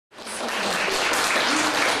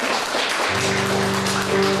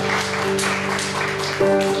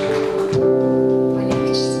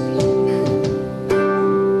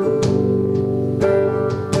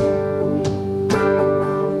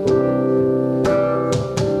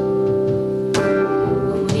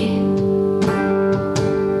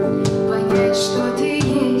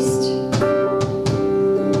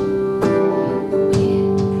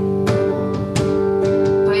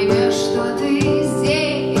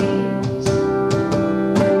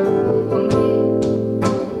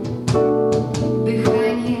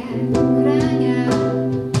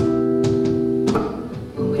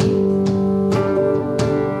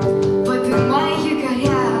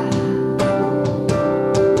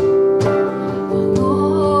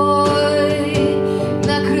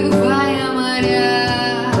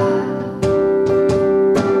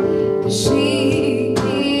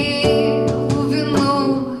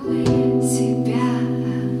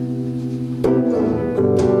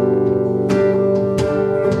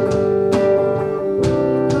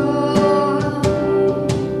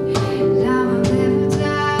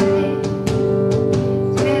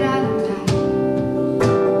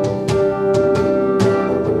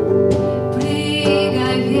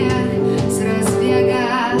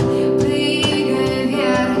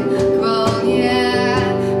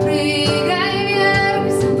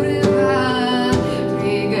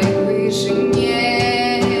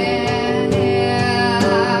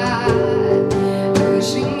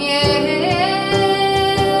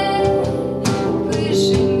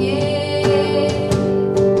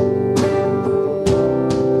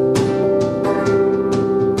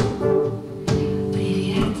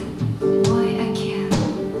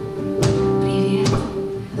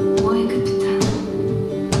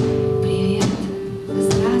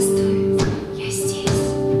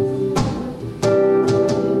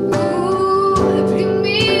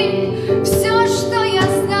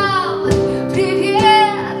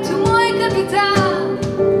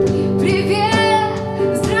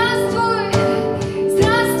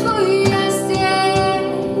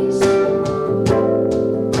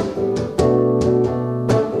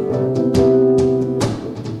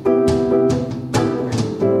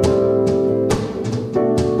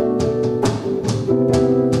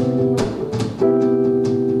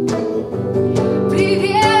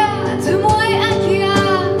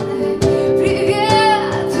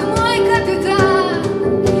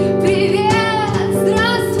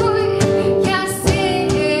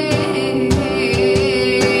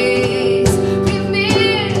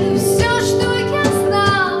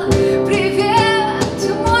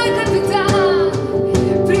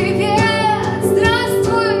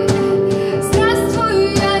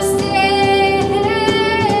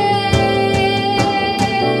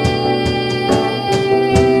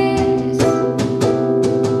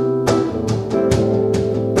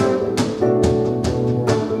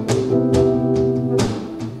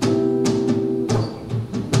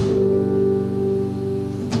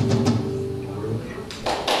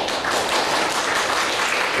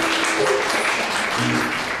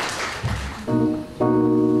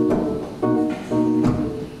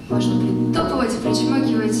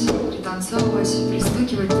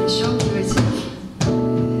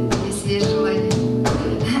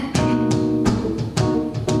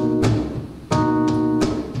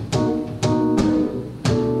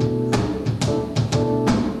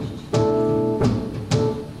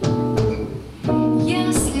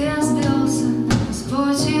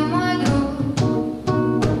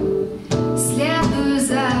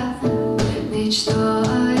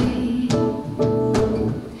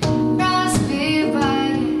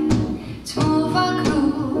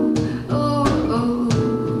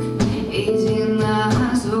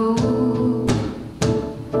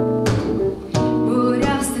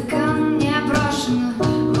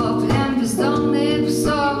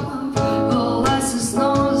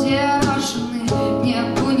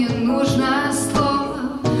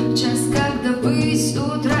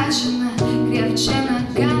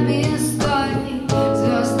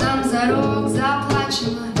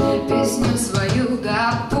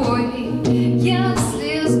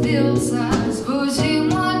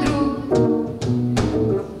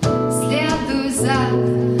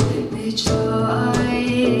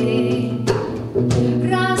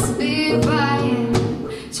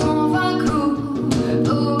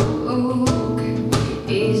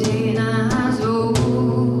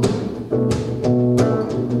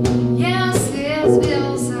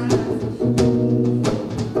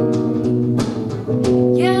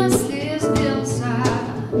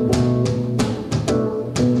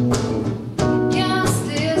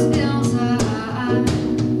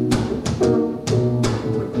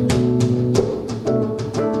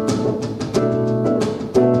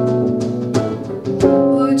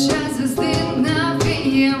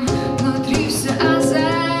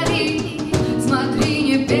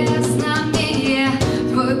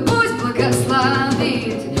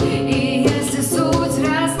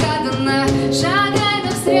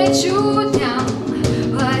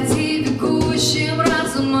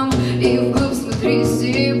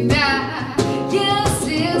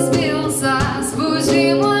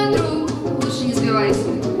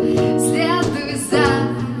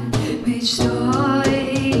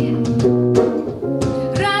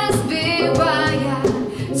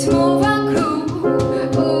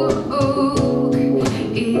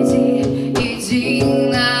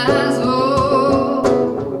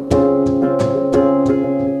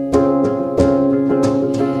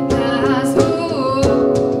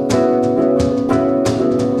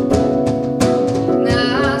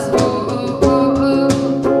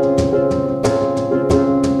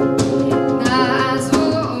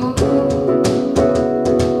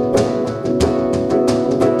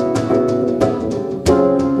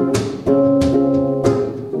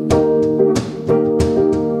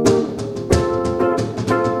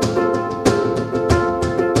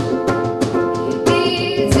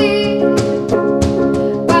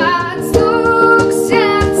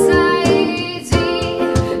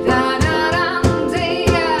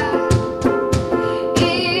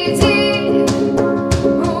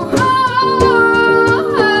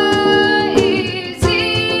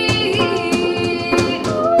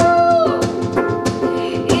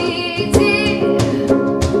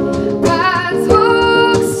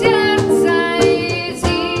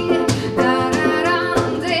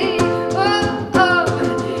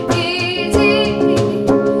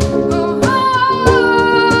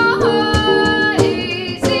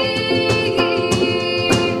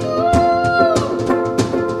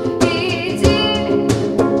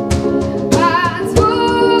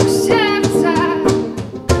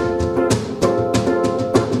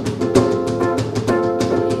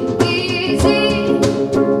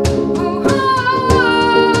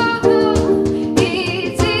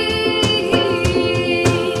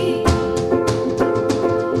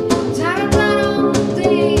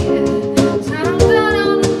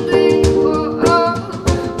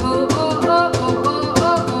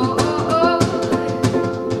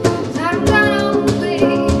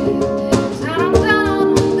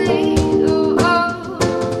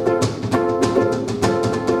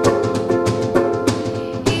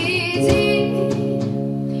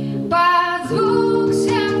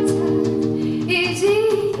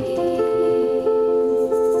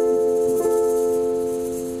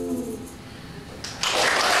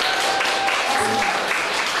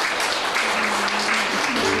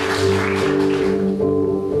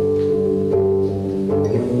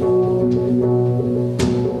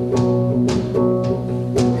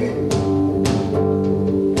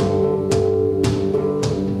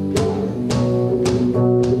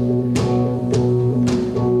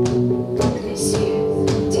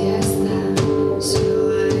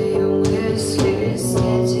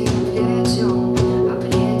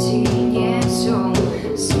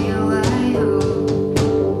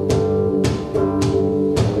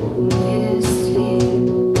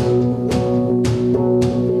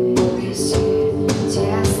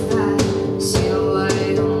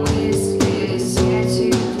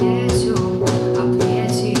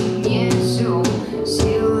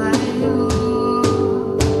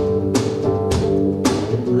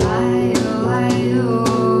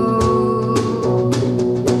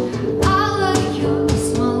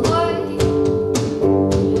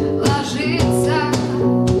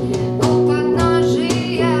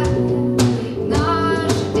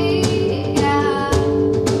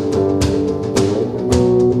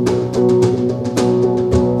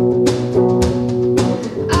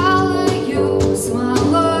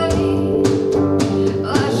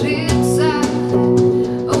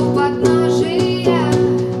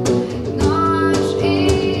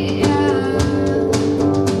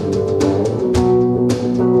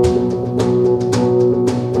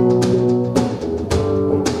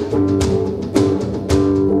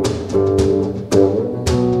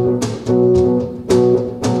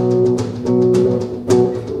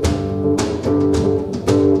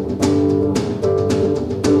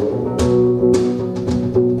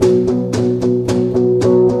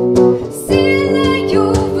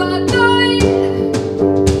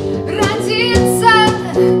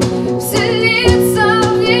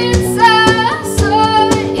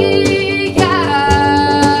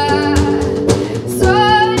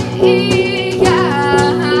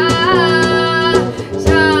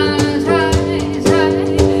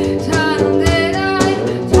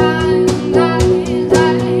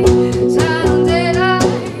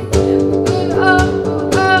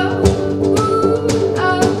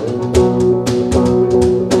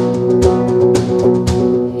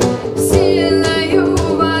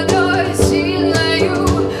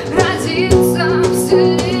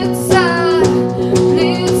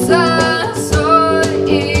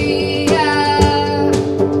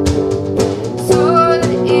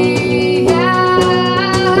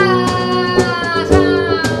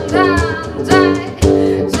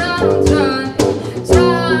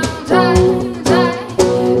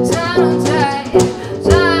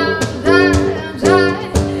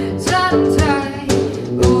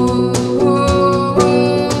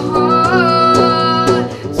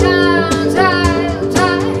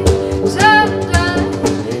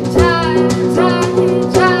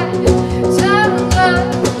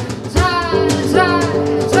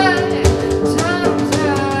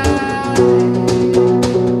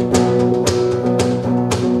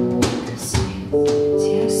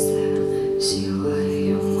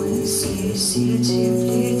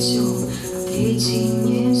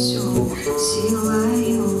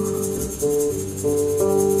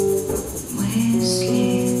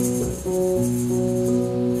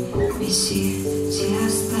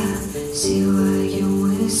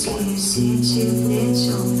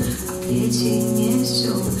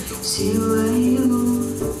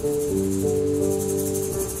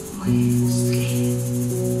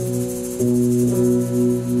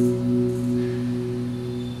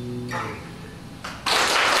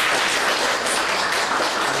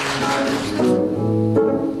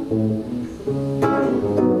Сколько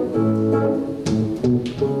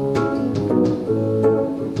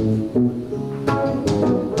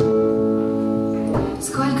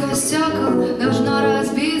стекол должно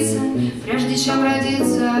разбиться, прежде чем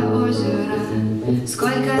родится озеро?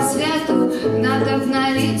 Сколько свету надо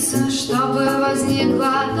налиться, чтобы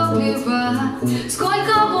возникло топливо?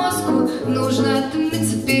 Сколько воску нужно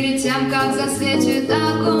тмиться перед тем, как засветит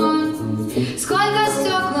огонь? Сколько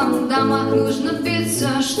стеклам в домах нужно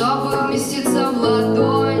биться, чтобы вместиться в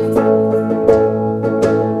ладонь?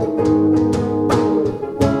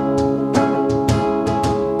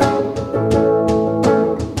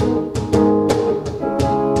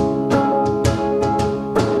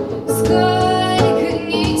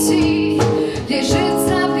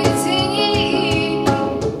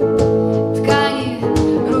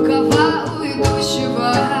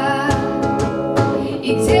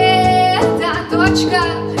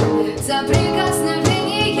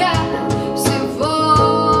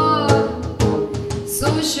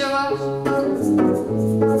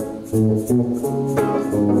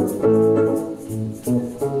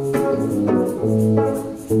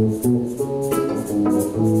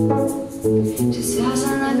 Все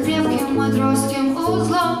связано крепким матросским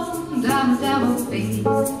узлом,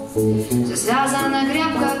 все связано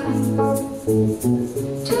крепко.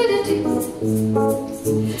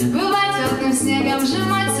 Бывать теплым снегом,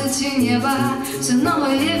 сжимать сути неба, все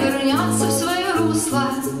новое вернется в свое русло.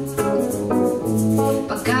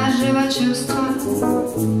 Пока живо чувство,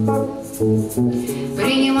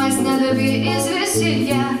 принимать снадобье из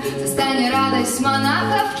веселья, застань радость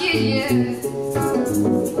монаха в келье.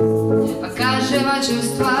 Пока живо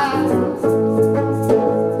чувство,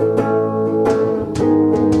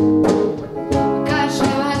 пока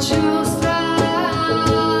живо чувство.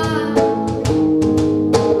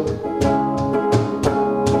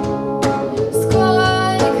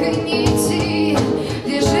 Сколько нитей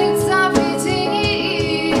лежит в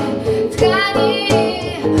заплетении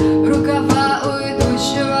ткани, рукава у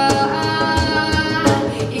идущего,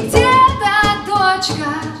 и где-то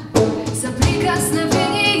точка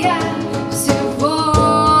соприкосновения всего.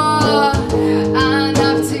 Она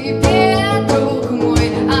в тебе, друг мой,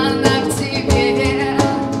 она в тебе,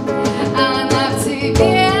 она в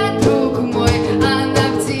тебе, друг мой, она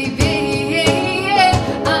в тебе,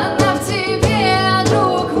 она в тебе,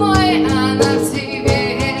 друг мой, она в тебе,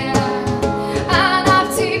 она в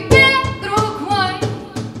тебе, друг мой.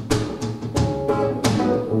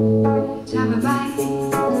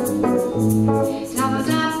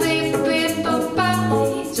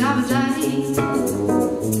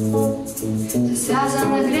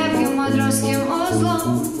 Связано крепким матросским узлом,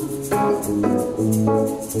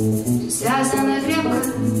 связано крепко.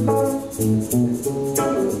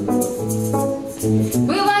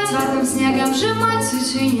 Бывать в этом снегом, сжимать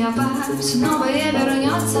сучи неба, все новое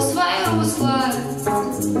вернется в свое русло.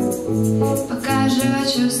 Пока живо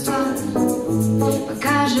чувство,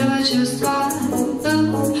 пока живо чувство,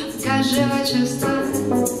 пока живо чувство,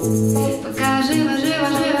 пока живо, живо,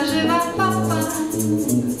 живо, живо, папа.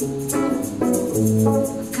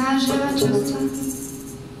 Пока живо чувство.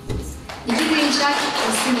 Никита Янчак,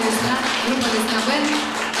 Кристина Весна, группа бэнд,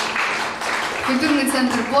 Культурный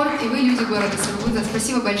центр Порт и вы, люди города Сургута.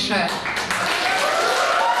 Спасибо большое.